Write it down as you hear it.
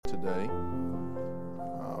today.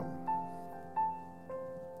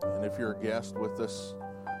 And if you're a guest with us,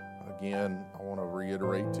 again, I want to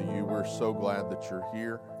reiterate to you, we're so glad that you're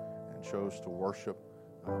here and chose to worship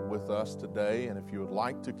with us today. And if you would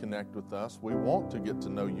like to connect with us, we want to get to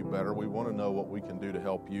know you better. We want to know what we can do to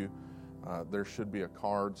help you. There should be a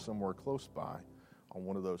card somewhere close by on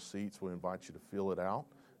one of those seats. We invite you to fill it out,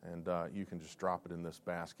 and you can just drop it in this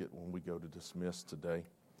basket when we go to dismiss today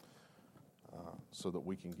so that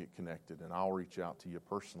we can get connected. And I'll reach out to you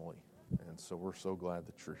personally. And so we're so glad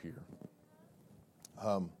that you're here.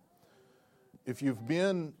 If you've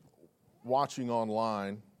been watching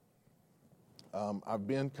online, I've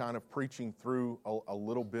been kind of preaching through a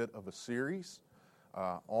little bit of a series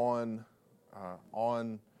on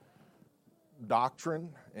doctrine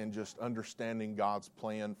and just understanding God's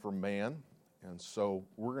plan for man. And so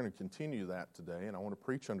we're going to continue that today. And I want to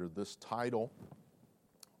preach under this title,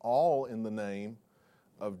 All in the Name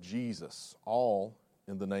of Jesus. All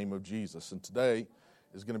in the name of Jesus. And today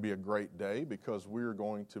is going to be a great day because we're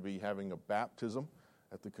going to be having a baptism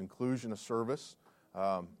at the conclusion of service.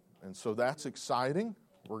 And so that's exciting.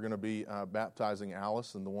 We're going to be baptizing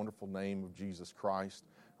Alice in the wonderful name of Jesus Christ.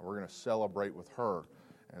 And we're going to celebrate with her.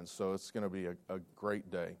 And so it's going to be a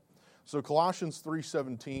great day. So Colossians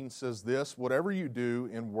 3:17 says this, whatever you do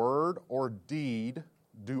in word or deed,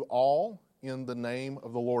 do all in the name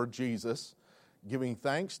of the Lord Jesus, giving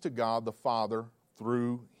thanks to God the Father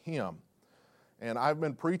through Him. And I've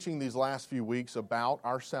been preaching these last few weeks about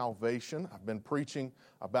our salvation. I've been preaching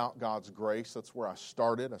about God's grace. That's where I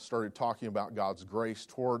started. I started talking about God's grace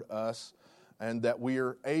toward us and that we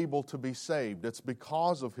are able to be saved. It's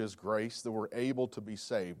because of His grace that we're able to be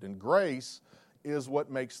saved. And grace is what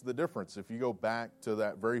makes the difference. If you go back to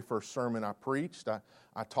that very first sermon I preached,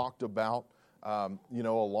 I talked about, a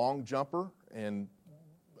long jumper and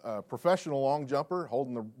a professional long jumper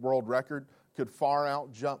holding the world record could far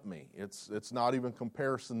out jump me. It's not even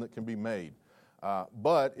comparison that can be made.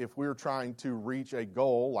 But if we're trying to reach a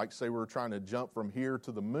goal, like say we're trying to jump from here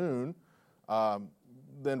to the moon,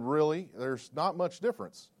 then really there's not much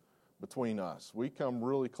difference between us. We come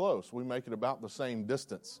really close. We make it about the same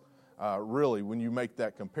distance, really, when you make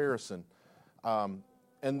that comparison.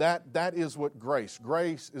 And that is what grace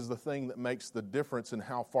is the thing that makes the difference in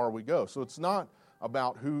how far we go. So it's not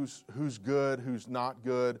about who's good, who's not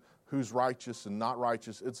good, who's righteous and not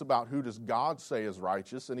righteous. It's about who does God say is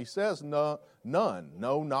righteous. And He says none,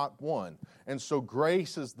 no, not one. And so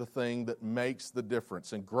grace is the thing that makes the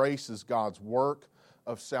difference. And grace is God's work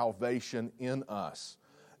of salvation in us.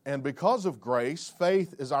 And because of grace,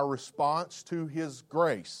 faith is our response to His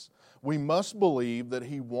grace. We must believe that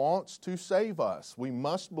He wants to save us. We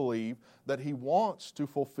must believe that He wants to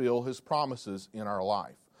fulfill His promises in our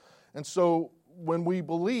life. And so when we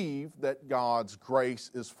believe that God's grace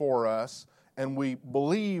is for us and we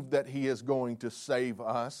believe that He is going to save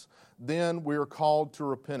us, then we are called to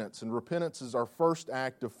repentance. And repentance is our first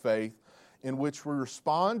act of faith in which we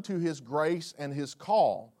respond to His grace and His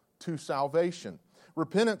call to salvation.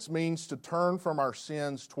 Repentance means to turn from our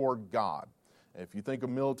sins toward God. If you think of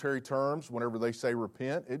military terms, whenever they say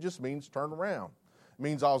repent, it just means turn around. It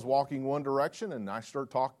means I was walking one direction and I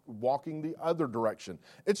start walking the other direction.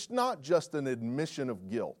 It's not just an admission of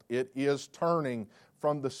guilt. It is turning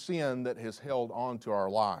from the sin that has held on to our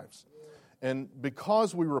lives. And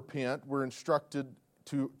because we repent, we're instructed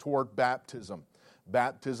toward baptism.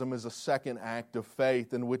 Baptism is a second act of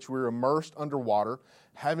faith in which we're immersed underwater,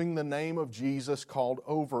 having the name of Jesus called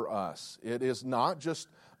over us. It is not just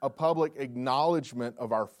a public acknowledgement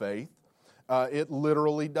of our faith. It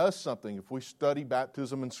literally does something. If we study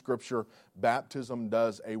baptism in Scripture, baptism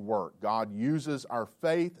does a work. God uses our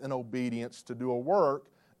faith and obedience to do a work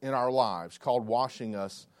in our lives called washing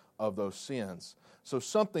us of those sins. So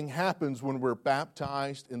something happens when we're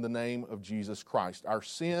baptized in the name of Jesus Christ. Our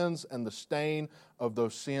sins and the stain of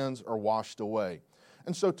those sins are washed away.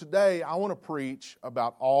 And so today I want to preach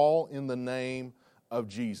about all in the name of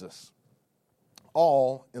Jesus.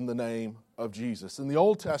 All in the name of Jesus. In the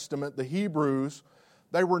Old Testament, the Hebrews,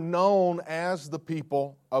 they were known as the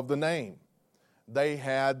people of the name. They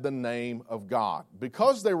had the name of God.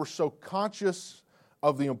 Because they were so conscious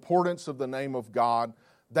of the importance of the name of God,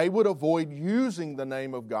 they would avoid using the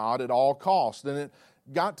name of God at all costs. And it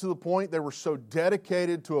got to the point they were so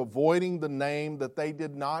dedicated to avoiding the name that they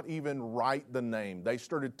did not even write the name. They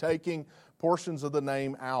started taking portions of the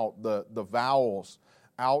name out, the vowels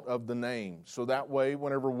out of the name. So that way,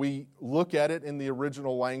 whenever we look at it in the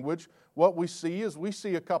original language, what we see is we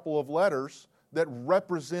see a couple of letters that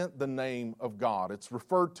represent the name of God. It's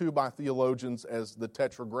referred to by theologians as the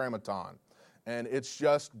Tetragrammaton. And it's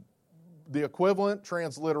just the equivalent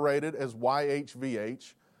transliterated as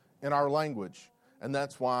YHVH in our language. And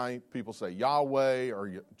that's why people say Yahweh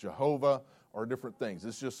or Jehovah or different things.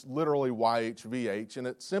 It's just literally YHVH, and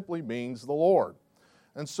it simply means the Lord.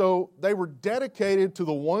 And so they were dedicated to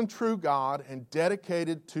the one true God and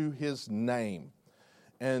dedicated to His name.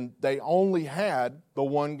 And they only had the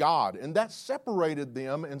one God. And that separated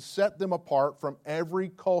them and set them apart from every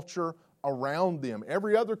culture around them.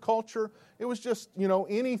 Every other culture, it was just,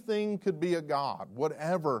 anything could be a god.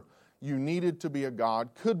 Whatever you needed to be a god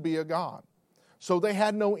could be a god. So they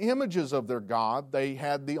had no images of their God. They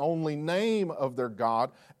had the only name of their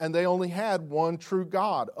God, and they only had one true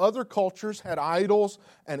God. Other cultures had idols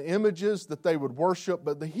and images that they would worship,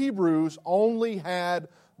 but the Hebrews only had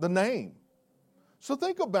the name. So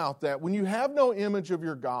think about that. When you have no image of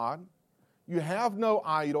your God, you have no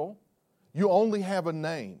idol, you only have a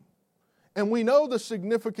name. And we know the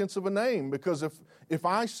significance of a name, because if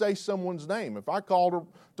I say someone's name, if I call her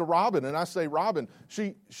to Robin and I say Robin,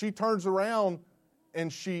 she turns around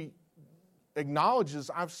and she acknowledges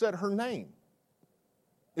I've said her name.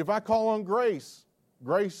 If I call on Grace,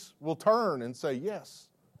 Grace will turn and say yes,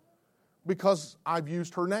 because I've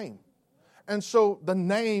used her name. And so the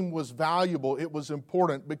name was valuable. It was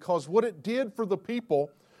important, because what it did for the people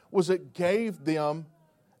was it gave them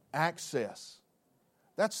access.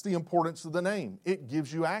 That's the importance of the name. It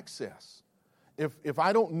gives you access. If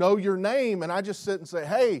I don't know your name and I just sit and say,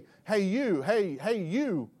 hey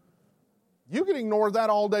you, you can ignore that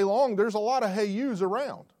all day long. There's a lot of hey yous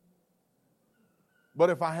around. But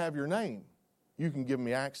if I have your name, you can give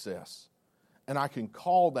me access, and I can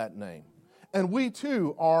call that name. And we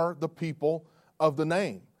too are the people of the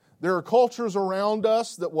name. There are cultures around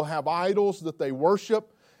us that will have idols that they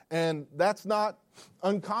worship, and that's not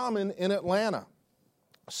uncommon in Atlanta.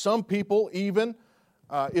 Some people, even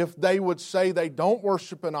if they would say they don't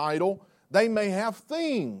worship an idol, they may have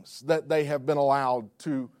things that they have been allowed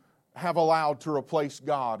to replace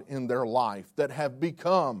God in their life that have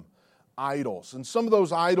become idols. And some of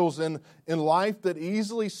those idols in life that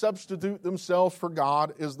easily substitute themselves for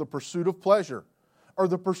God is the pursuit of pleasure, or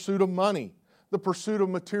the pursuit of money, the pursuit of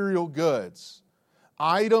material goods.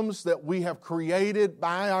 Items that we have created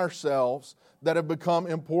by ourselves that have become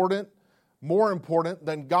more important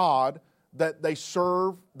than God,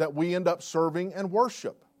 that we end up serving and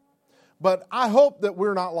worship. But I hope that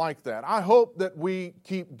we're not like that. I hope that we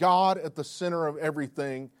keep God at the center of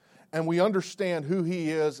everything, and we understand who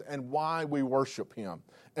He is and why we worship Him.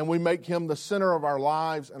 And we make Him the center of our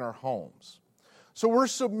lives and our homes. So we're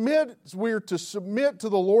to submit to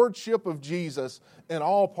the lordship of Jesus in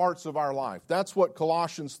all parts of our life. That's what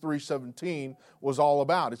Colossians 3:17 was all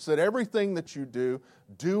about. It said, everything that you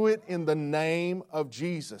do it in the name of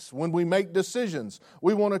Jesus. When we make decisions,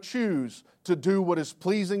 we want to choose to do what is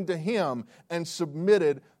pleasing to Him and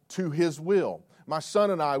submitted to His will. My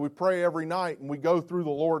son and I, we pray every night, and we go through the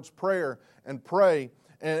Lord's Prayer and pray.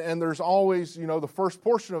 And there's always, the first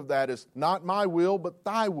portion of that is, not my will, but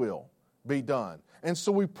thy will be done. And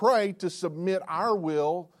so we pray to submit our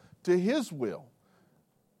will to His will.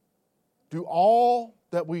 Do all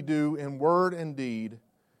that we do in word and deed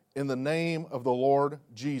in the name of the Lord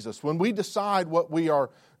Jesus. When we decide what we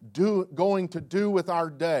are going to do with our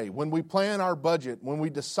day, when we plan our budget, when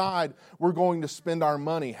we decide we're going to spend our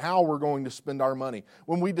money, how we're going to spend our money,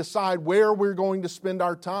 when we decide where we're going to spend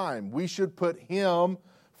our time, we should put Him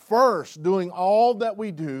first, doing all that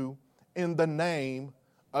we do in the name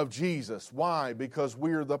of Jesus. Why? Because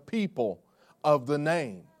we're the people of the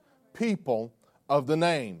name. People of the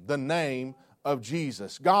name of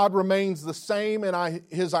Jesus. God remains the same in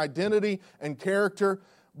His identity and character,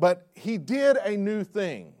 but He did a new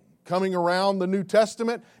thing. Coming around the New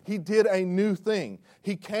Testament, He did a new thing.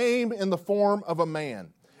 He came in the form of a man.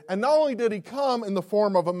 And not only did He come in the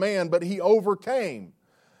form of a man, but He overcame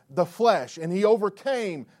the flesh, and He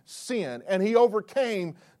overcame sin, and He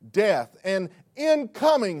overcame death. And in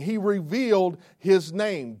coming, He revealed His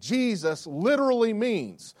name. Jesus literally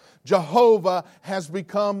means Jehovah has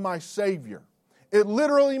become my Savior. It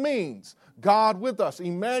literally means God with us.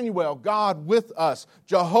 Emmanuel, God with us.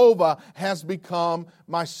 Jehovah has become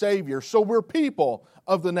my Savior. So we're people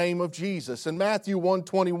of the name of Jesus. In Matthew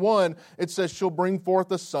 1:21, it says, she'll bring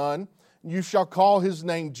forth a son. You shall call His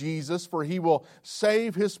name Jesus, for He will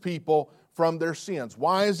save His people from their sins.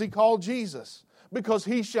 Why is He called Jesus? Because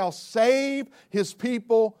He shall save His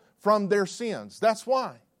people from their sins. That's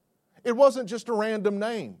why. It wasn't just a random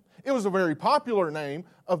name. It was a very popular name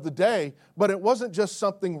of the day, but it wasn't just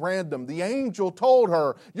something random. The angel told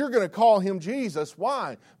her, you're going to call him Jesus.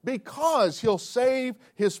 Why? Because he'll save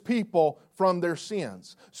his people from their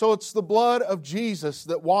sins. So it's the blood of Jesus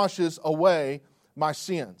that washes away my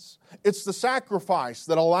sins. It's the sacrifice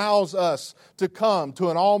that allows us to come to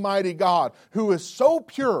an almighty God who is so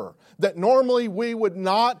pure that normally we would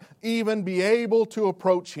not even be able to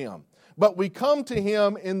approach him. But we come to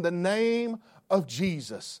him in the name of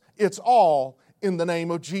Jesus. It's all in the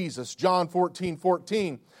name of Jesus. John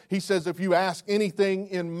 14:14, he says, if you ask anything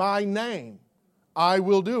in my name, I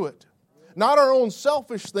will do it. Not our own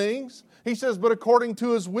selfish things. He says, but according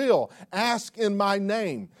to his will, ask in my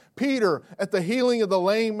name. Peter, at the healing of the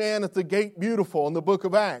lame man at the gate beautiful in the book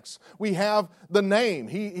of Acts, we have the name.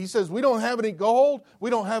 He says, we don't have any gold,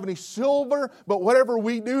 we don't have any silver, but whatever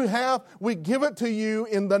we do have, we give it to you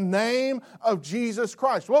in the name of Jesus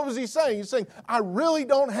Christ. What was he saying? He's saying, I really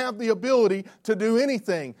don't have the ability to do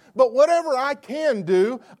anything, but whatever I can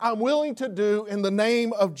do, I'm willing to do in the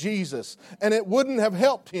name of Jesus. And it wouldn't have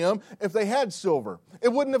helped him if they had silver. It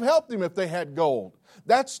wouldn't have helped him if they had gold.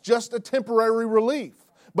 That's just a temporary relief.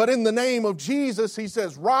 But in the name of Jesus, he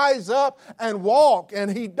says, rise up and walk. And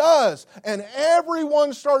he does. And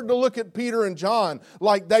everyone started to look at Peter and John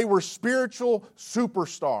like they were spiritual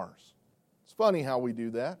superstars. It's funny how we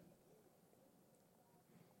do that.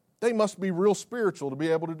 They must be real spiritual to be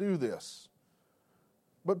able to do this.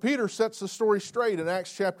 But Peter sets the story straight in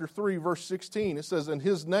Acts chapter 3, verse 16. It says, in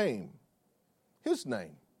his name,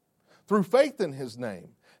 through faith in his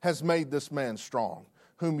name, has made this man strong,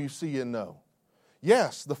 whom you see and know.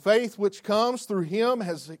 Yes, the faith which comes through him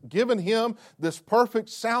has given him this perfect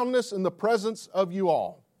soundness in the presence of you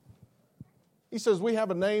all. He says we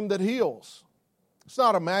have a name that heals. It's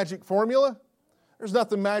not a magic formula. There's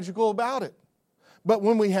nothing magical about it. But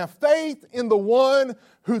when we have faith in the one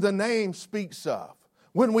who the name speaks of,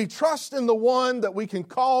 when we trust in the one that we can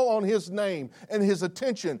call on his name and his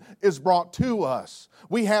attention is brought to us,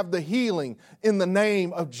 we have the healing in the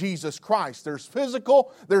name of Jesus Christ. There's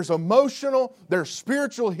physical, there's emotional, there's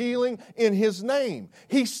spiritual healing in his name.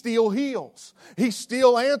 He still heals. He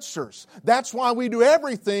still answers. That's why we do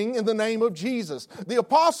everything in the name of Jesus. The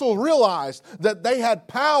apostles realized that they had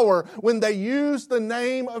power when they used the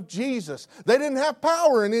name of Jesus. They didn't have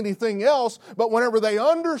power in anything else, but whenever they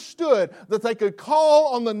understood that they could call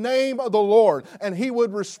on the name of the Lord and he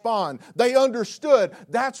would respond, they understood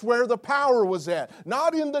that's where the power was at.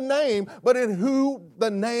 Not in the name, but in who the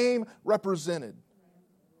name represented.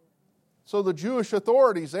 So the Jewish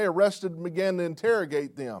authorities, they arrested and began to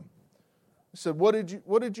interrogate them. They said, what did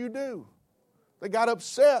you do? They got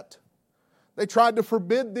upset. They tried to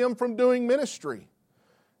forbid them from doing ministry.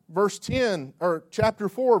 Verse 10, or chapter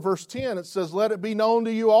 4, verse 10, it says, let it be known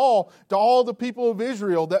to you all, to all the people of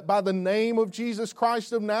Israel, that by the name of Jesus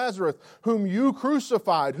Christ of Nazareth, whom you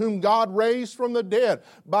crucified, whom God raised from the dead,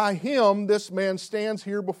 by him this man stands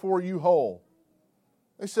here before you whole.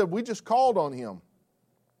 They said, we just called on him.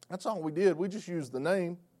 That's all we did. We just used the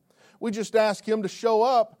name. We just asked him to show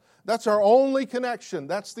up. That's our only connection.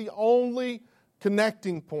 That's the only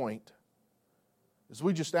connecting point, is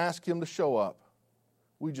we just asked him to show up.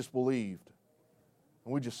 We just believed.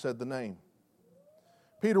 And we just said the name.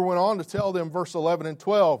 Peter went on to tell them, verse 11 and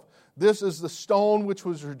 12, this is the stone which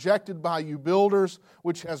was rejected by you builders,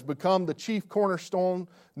 which has become the chief cornerstone,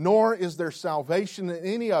 nor is there salvation in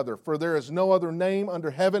any other, for there is no other name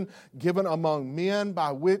under heaven given among men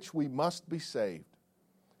by which we must be saved.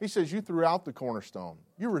 He says, you threw out the cornerstone.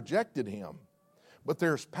 You rejected him. But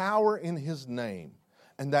there's power in his name.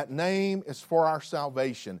 And that name is for our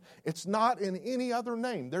salvation. It's not in any other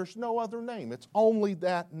name. There's no other name. It's only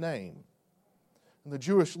that name. And the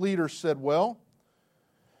Jewish leaders said, well,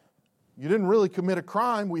 you didn't really commit a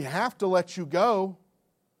crime. We have to let you go.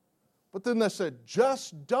 But then they said,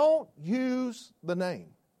 just don't use the name.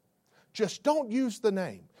 Just don't use the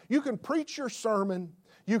name. You can preach your sermon.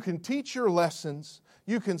 You can teach your lessons.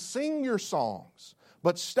 You can sing your songs.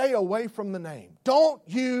 But stay away from the name. Don't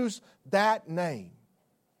use that name.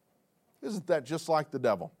 Isn't that just like the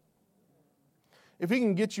devil? If he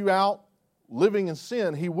can get you out living in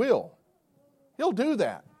sin, he will. He'll do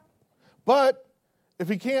that. But if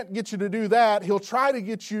he can't get you to do that, he'll try to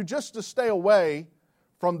get you just to stay away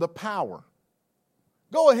from the power.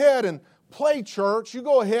 Go ahead and play church. You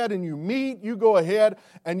go ahead and you meet. You go ahead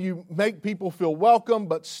and you make people feel welcome,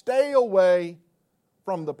 but stay away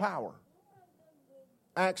from the power.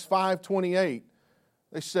 Acts 5:28,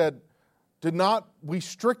 they said, did not we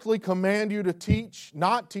strictly command you to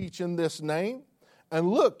not teach in this name? And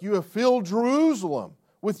look, you have filled Jerusalem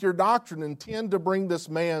with your doctrine and intend to bring this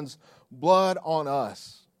man's blood on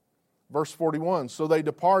us. Verse 41, so they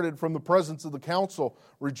departed from the presence of the council,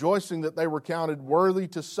 rejoicing that they were counted worthy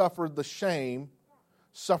to suffer shame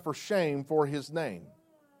for his name.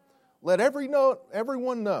 Let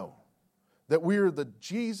everyone know that we are the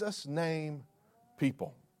Jesus name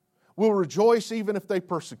people. We'll rejoice even if they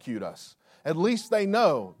persecute us. At least they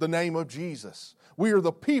know the name of Jesus. We are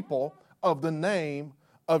the people of the name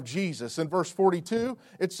of Jesus. In verse 42,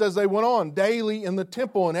 it says they went on daily in the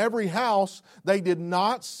temple in every house. They did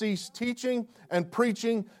not cease teaching and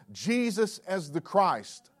preaching Jesus as the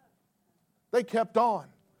Christ. They kept on.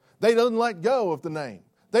 They didn't let go of the name.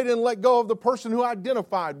 They didn't let go of the person who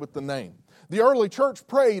identified with the name. The early church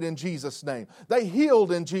prayed in Jesus' name. They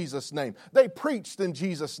healed in Jesus' name. They preached in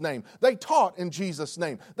Jesus' name. They taught in Jesus'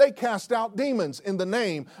 name. They cast out demons in the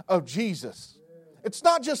name of Jesus. It's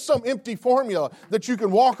not just some empty formula that you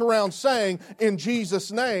can walk around saying in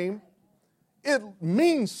Jesus' name. It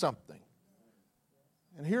means something.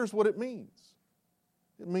 And here's what it means.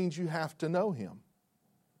 It means you have to know Him.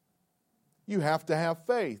 You have to have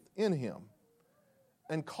faith in Him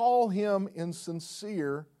and call Him in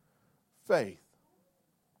sincere faith.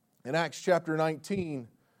 In Acts chapter 19,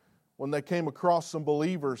 when they came across some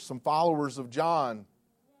believers, some followers of John,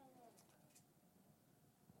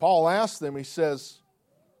 Paul asked them, he says,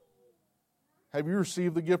 have you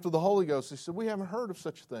received the gift of the Holy Ghost? He said, we haven't heard of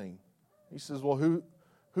such a thing. He says, well, who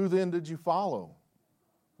then did you follow?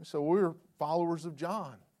 He said, we were followers of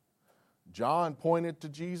John. John pointed to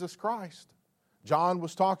Jesus Christ. John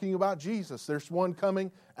was talking about Jesus. There's one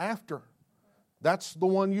coming after. That's the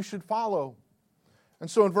one you should follow. And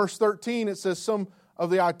so in verse 13 it says, some of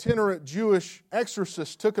the itinerant Jewish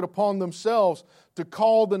exorcists took it upon themselves to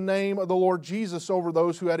call the name of the Lord Jesus over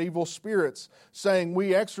those who had evil spirits, saying,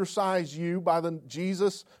 we exorcise you by the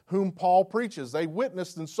Jesus whom Paul preaches. They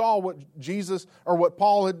witnessed and saw what Jesus or what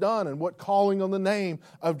Paul had done and what calling on the name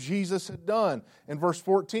of Jesus had done. In verse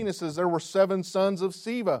 14 it says, there were 7 sons of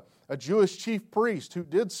Sceva, a Jewish chief priest, who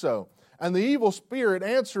did so. And the evil spirit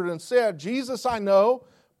answered and said, Jesus I know,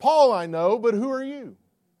 Paul I know, but who are you?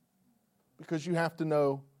 Because you have to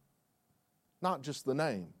know not just the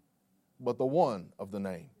name, but the one of the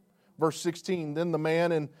name. Verse 16, then the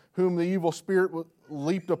man in whom the evil spirit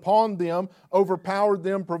leaped upon them, overpowered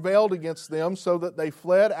them, prevailed against them, so that they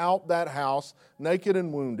fled out that house, naked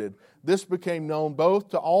and wounded. This became known both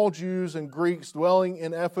to all Jews and Greeks dwelling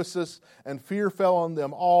in Ephesus, and fear fell on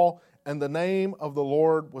them all, and the name of the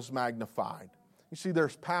Lord was magnified. You see,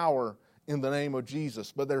 there's power in the name of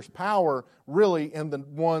Jesus, but there's power really in the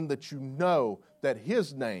one that you know that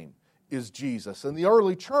His name is Jesus. And the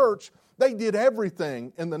early church, they did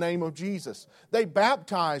everything in the name of Jesus. They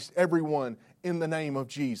baptized everyone in the name of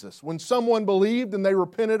Jesus. When someone believed and they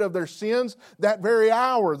repented of their sins, that very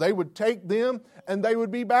hour they would take them and they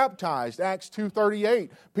would be baptized. Acts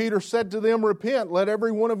 2:38, Peter said to them, repent, let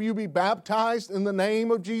every one of you be baptized in the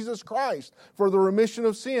name of Jesus Christ for the remission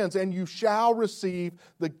of sins, and you shall receive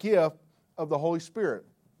the gift of the Holy Spirit.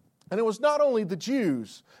 And it was not only the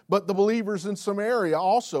Jews, but the believers in Samaria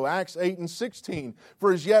also. Acts 8 and 16.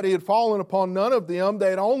 For as yet he had fallen upon none of them. They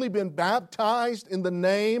had only been baptized in the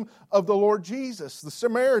name of the Lord Jesus. The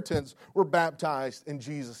Samaritans were baptized in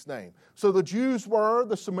Jesus' name. So the Jews were,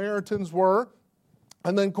 the Samaritans were.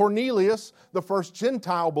 And then Cornelius, the first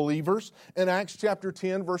Gentile believers, in Acts chapter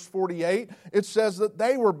 10, verse 48, it says that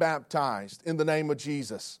they were baptized in the name of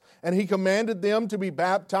Jesus. And he commanded them to be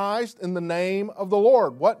baptized in the name of the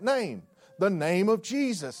Lord. What name? The name of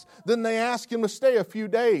Jesus. Then they asked him to stay a few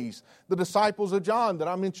days. The disciples of John that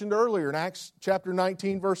I mentioned earlier in Acts chapter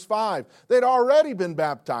 19, verse 5, they'd already been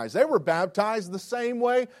baptized. They were baptized the same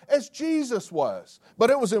way as Jesus was. But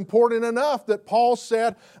it was important enough that Paul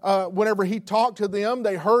said whenever he talked to them,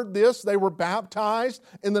 they heard this, they were baptized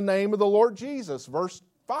in the name of the Lord Jesus. Verse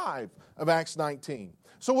 5 of Acts 19.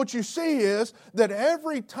 So what you see is that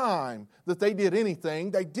every time that they did anything,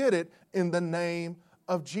 they did it in the name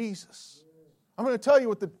of Jesus. I'm going to tell you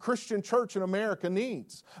what the Christian church in America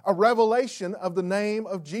needs. A revelation of the name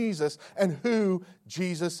of Jesus and who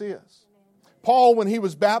Jesus is. Paul, when he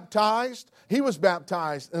was baptized in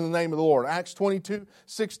the name of the Lord. Acts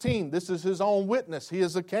 22:16. This is his own witness,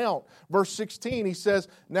 his account. Verse 16, he says,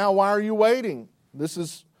 now why are you waiting? This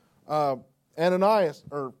is Ananias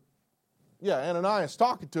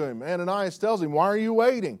talking to him. Ananias tells him, why are you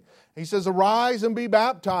waiting? He says, arise and be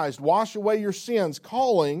baptized. Wash away your sins,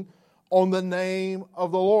 calling on the name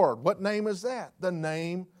of the Lord. What name is that? The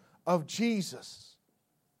name of Jesus.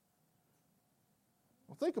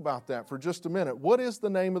 Well, think about that for just a minute. What is the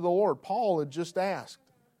name of the Lord? Paul had just asked.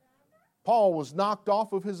 Paul was knocked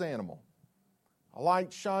off of his animal. A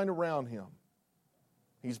light shined around him.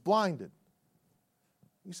 He's blinded.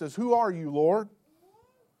 He says, "Who are you, Lord?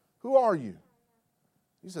 Who are you?"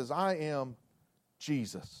 He says, "I am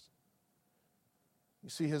Jesus." You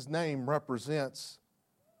see, his name represents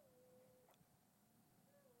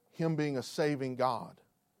him being a saving God.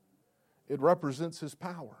 It represents his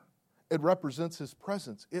power. It represents his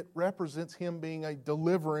presence. It represents him being a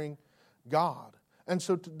delivering God. And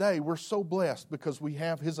so today we're so blessed because we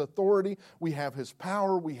have his authority, we have his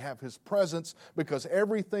power, we have his presence, because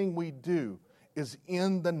everything we do is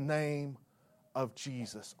in the name of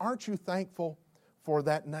Jesus. Aren't you thankful for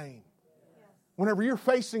that name? Whenever you're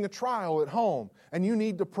facing a trial at home and you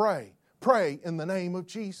need to pray, pray in the name of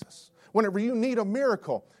Jesus. Whenever you need a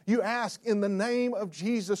miracle, you ask in the name of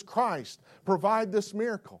Jesus Christ, provide this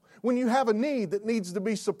miracle. When you have a need that needs to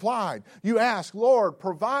be supplied, you ask, Lord,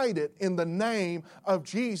 provide it in the name of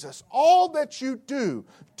Jesus. All that you do,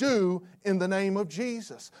 do in the name of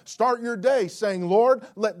Jesus. Start your day saying, Lord,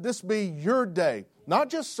 let this be your day. Not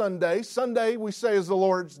just Sunday. Sunday we say is the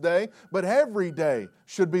Lord's day, but every day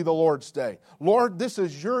should be the Lord's day. Lord, this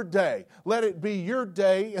is your day. Let it be your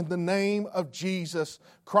day in the name of Jesus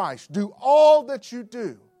Christ. Do all that you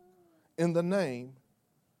do in the name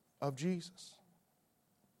of Jesus.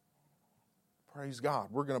 Praise God.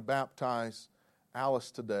 We're going to baptize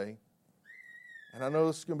Alice today. And I know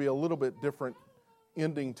this is going to be a little bit different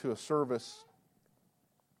ending to a service.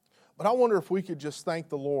 But I wonder if we could just thank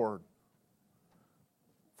the Lord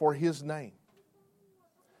for his name.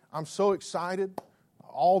 I'm so excited,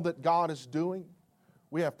 all that God is doing.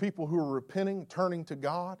 We have people who are repenting, turning to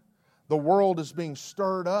God. The world is being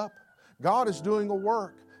stirred up. God is doing a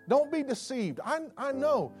work. Don't be deceived. I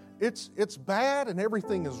know it's bad and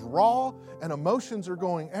everything is raw and emotions are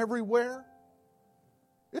going everywhere.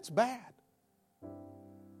 It's bad.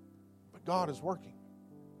 But God is working.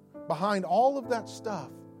 Behind all of that stuff,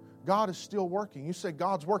 God is still working. You say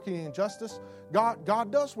God's working in injustice?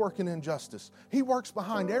 God does work in injustice. He works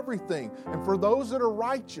behind everything. And for those that are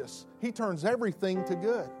righteous, He turns everything to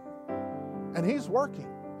good. And He's working.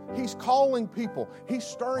 He's calling people. He's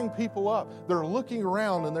stirring people up. They're looking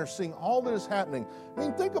around and they're seeing all that is happening. I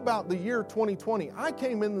mean, think about the year 2020. I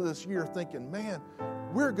came into this year thinking, man,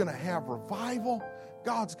 we're going to have revival.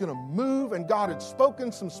 God's going to move, and God had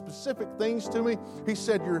spoken some specific things to me. He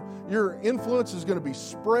said, your influence is going to be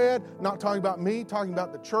spread. Not talking about me, talking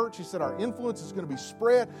about the church. He said, our influence is going to be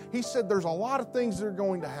spread. He said, there's a lot of things that are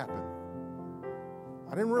going to happen.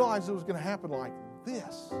 I didn't realize it was going to happen like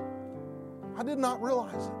this. I did not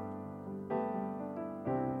realize it.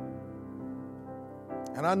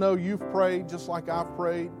 And I know you've prayed just like I've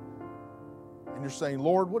prayed, and you're saying,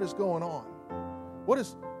 Lord, what is going on? What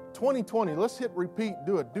is 2020, let's hit repeat,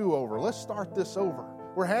 do a do-over. Let's start this over.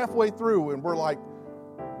 We're halfway through and we're like,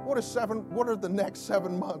 what are the next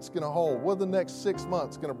 7 months going to hold? What are the next 6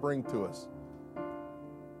 months going to bring to us?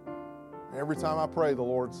 And every time I pray, the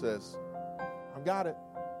Lord says, I've got it.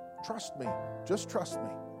 Trust me. Just trust me.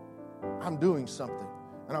 I'm doing something.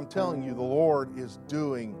 And I'm telling you, the Lord is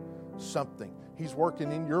doing something. He's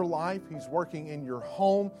working in your life. He's working in your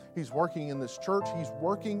home. He's working in this church. He's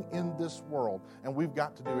working in this world. And we've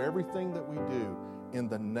got to do everything that we do in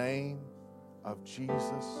the name of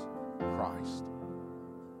Jesus Christ.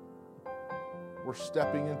 We're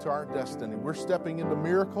stepping into our destiny. We're stepping into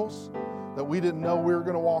miracles that we didn't know we were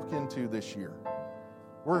going to walk into this year.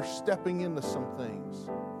 We're stepping into some things.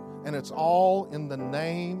 And it's all in the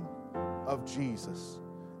name of Jesus.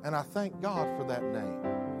 And I thank God for that name.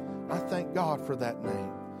 I thank God for that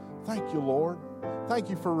name. Thank you, Lord. Thank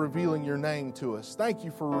you for revealing your name to us. Thank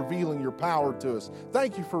you for revealing your power to us.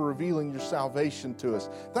 Thank you for revealing your salvation to us.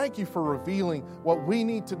 Thank you for revealing what we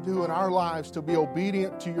need to do in our lives to be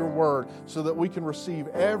obedient to your word so that we can receive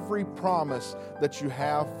every promise that you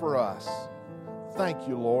have for us. Thank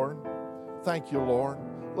you, Lord. Thank you, Lord.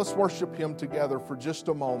 Let's worship him together for just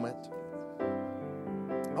a moment.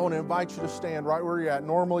 I want to invite you to stand right where you're at.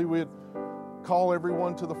 Normally we'd call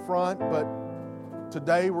everyone to the front, but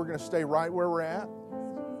today we're going to stay right where we're at.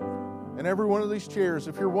 And every one of these chairs,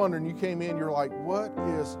 if you're wondering, you came in, you're like, what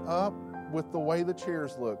is up with the way the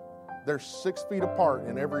chairs look? They're 6 feet apart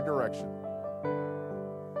in every direction.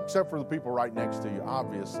 Except for the people right next to you,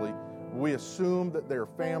 obviously. We assume that they're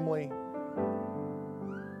family.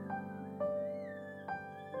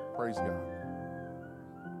 Praise God.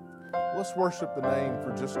 Let's worship the name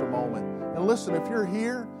for just a moment. And listen, if you're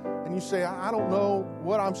here and you say, I don't know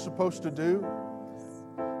what I'm supposed to do,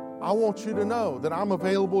 I want you to know that I'm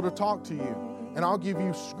available to talk to you. And I'll give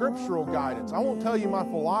you scriptural guidance. I won't tell you my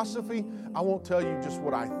philosophy. I won't tell you just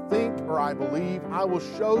what I think or I believe. I will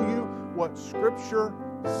show you what Scripture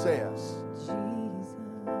says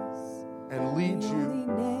and lead you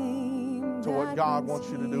to what God wants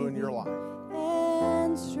you to do in your life.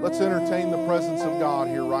 Let's entertain the presence of God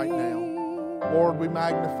here right now. Lord, we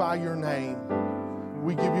magnify your name.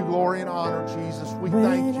 We give you glory and honor, Jesus. We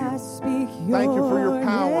thank you. Thank you for your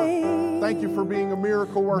power. Thank you for being a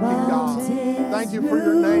miracle working God. Thank you for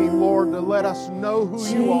your name, Lord, to let us know who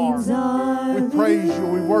you are. We praise you.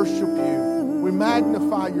 We worship you. We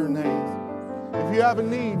magnify your name. If you have a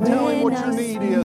need, tell him what your need is.